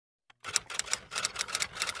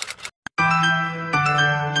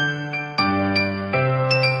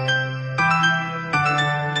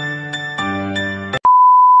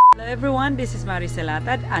everyone, this is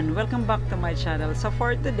Maricelatad and welcome back to my channel. So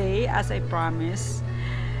for today, as I promised,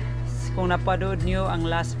 kung napanood nyo ang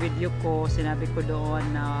last video ko, sinabi ko doon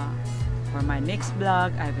na for my next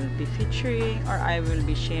vlog, I will be featuring or I will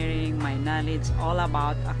be sharing my knowledge all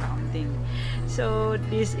about accounting. So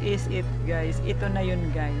this is it guys, ito na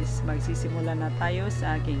yun guys, magsisimula na tayo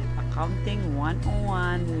sa aking Accounting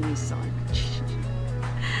 101 lesson.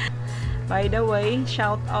 By the way,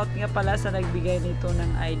 shout out nga pala sa nagbigay nito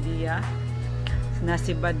ng idea na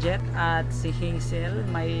si Budget at si Hazel,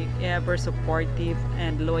 my ever supportive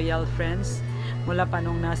and loyal friends mula pa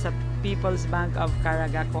nung nasa People's Bank of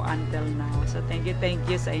Caraga ko until now. So thank you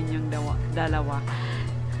sa inyong dalawa.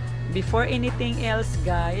 Before anything else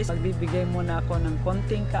guys, magbibigay muna ako ng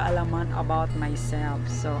konting kaalaman about myself.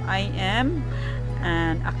 So I am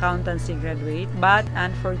an accountancy graduate, but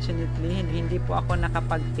unfortunately hindi po ako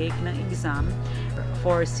nakapag-take ng exam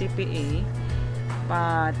for CPA,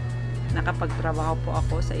 but nakapagtrabaho po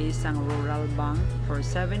ako sa isang rural bank for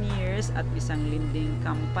 7 years at isang lending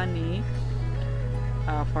company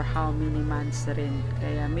for how many months rin,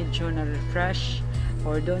 kaya medyo na-refresh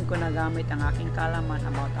or doon ko nagamit ang aking kaalaman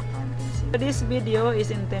about accountancy. So this video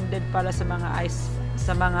is intended para sa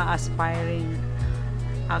mga aspiring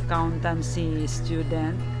accountancy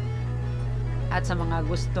student at sa mga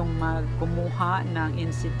gustong magkumuha ng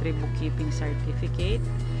NC3 bookkeeping certificate.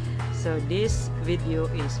 So this video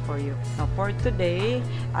is for you. Now for today,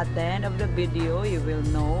 at the end of the video, you will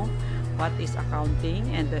know what is accounting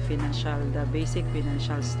and the basic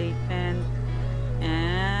financial statement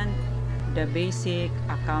and the basic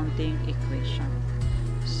accounting equation.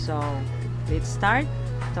 So let's start.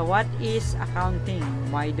 So what is accounting?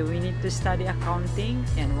 Why do we need to study accounting?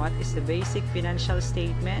 And what is the basic financial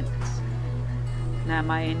statements na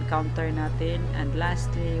may encounter natin? And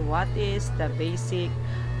lastly, what is the basic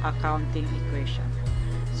accounting equation?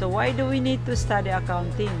 So why do we need to study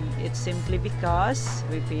accounting? It's simply because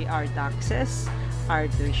we pay our taxes, our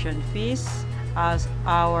tuition fees, as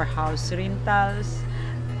our house rentals,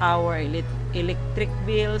 our electric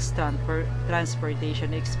bills, transportation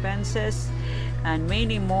expenses, and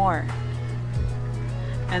many more.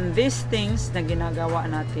 And these things na ginagawa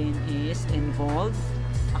natin is involved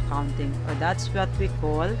accounting, or that's what we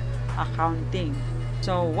call accounting.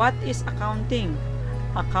 So what is accounting?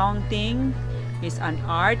 Accounting is an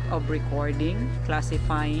art of recording,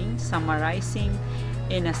 classifying, summarizing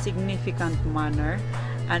in a significant manner,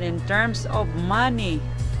 and in terms of money,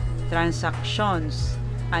 transactions,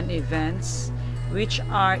 and events which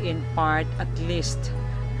are in part at least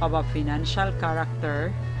of a financial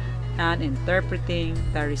character and interpreting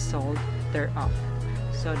the result thereof.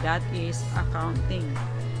 So that is accounting.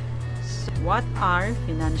 So what are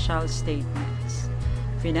financial statements?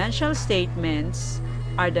 Financial statements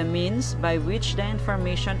are the means by which the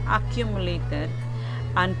information accumulated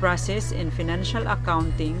and processed in financial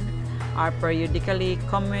accounting are periodically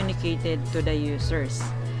communicated to the users.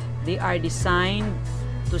 They are designed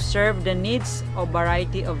to serve the needs of a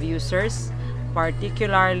variety of users,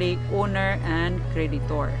 particularly owner and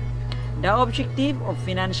creditor. The objective of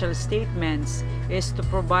financial statements is to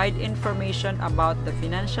provide information about the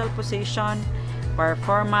financial position,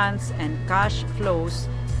 performance, and cash flows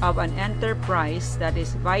of an enterprise that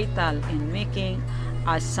is vital in making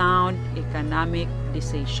a sound economic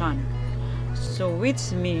decision. So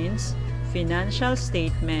which means financial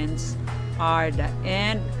statements are the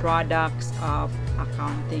end products of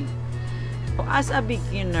accounting. So as a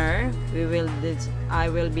beginner, I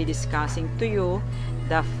will be discussing to you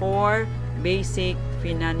the 4 basic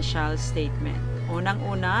financial statement.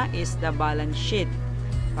 Unang-una is the balance sheet.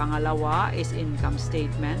 Pangalawa is income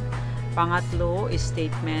statement. Pangatlo is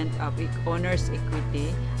statement of owner's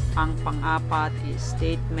equity. Ang pang-apat is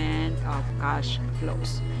statement of cash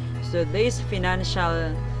flows. So these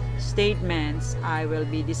financial statements I will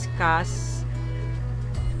be discussed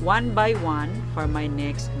one by one for my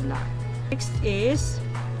next vlog. Next is,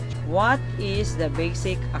 what is the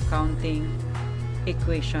basic accounting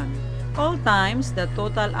equation? All times, the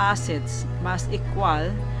total assets must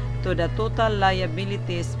equal to the total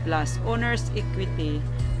liabilities plus owner's equity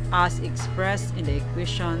as expressed in the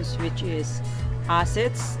equations, which is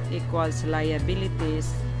assets equals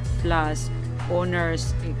liabilities plus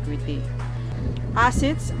owner's equity.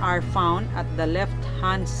 Assets are found at the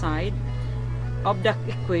left-hand side of the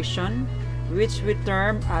equation, which we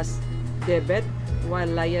term as debit, while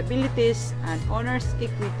liabilities and owner's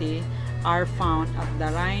equity are found at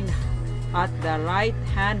the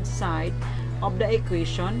right-hand side of the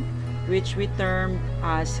equation, which we term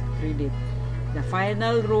as credit. The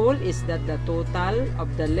final rule is that the total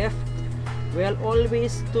of the left will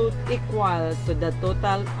always equal to the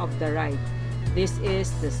total of the right. This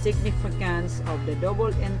is the significance of the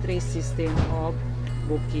double entry system of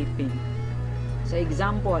bookkeeping. So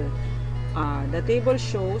example, the table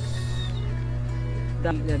shows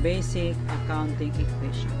the basic accounting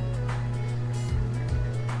equation.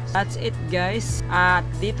 That's it guys. At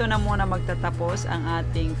dito na muna magtatapos ang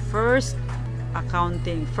ating first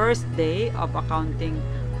day of accounting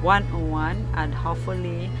 101, and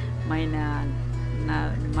hopefully may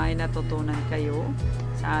natutunan kayo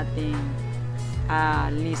sa ating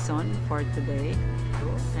lesson for today.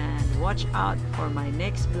 And watch out for my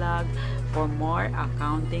next vlog for more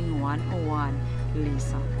accounting 101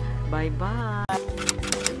 lesson. Bye bye.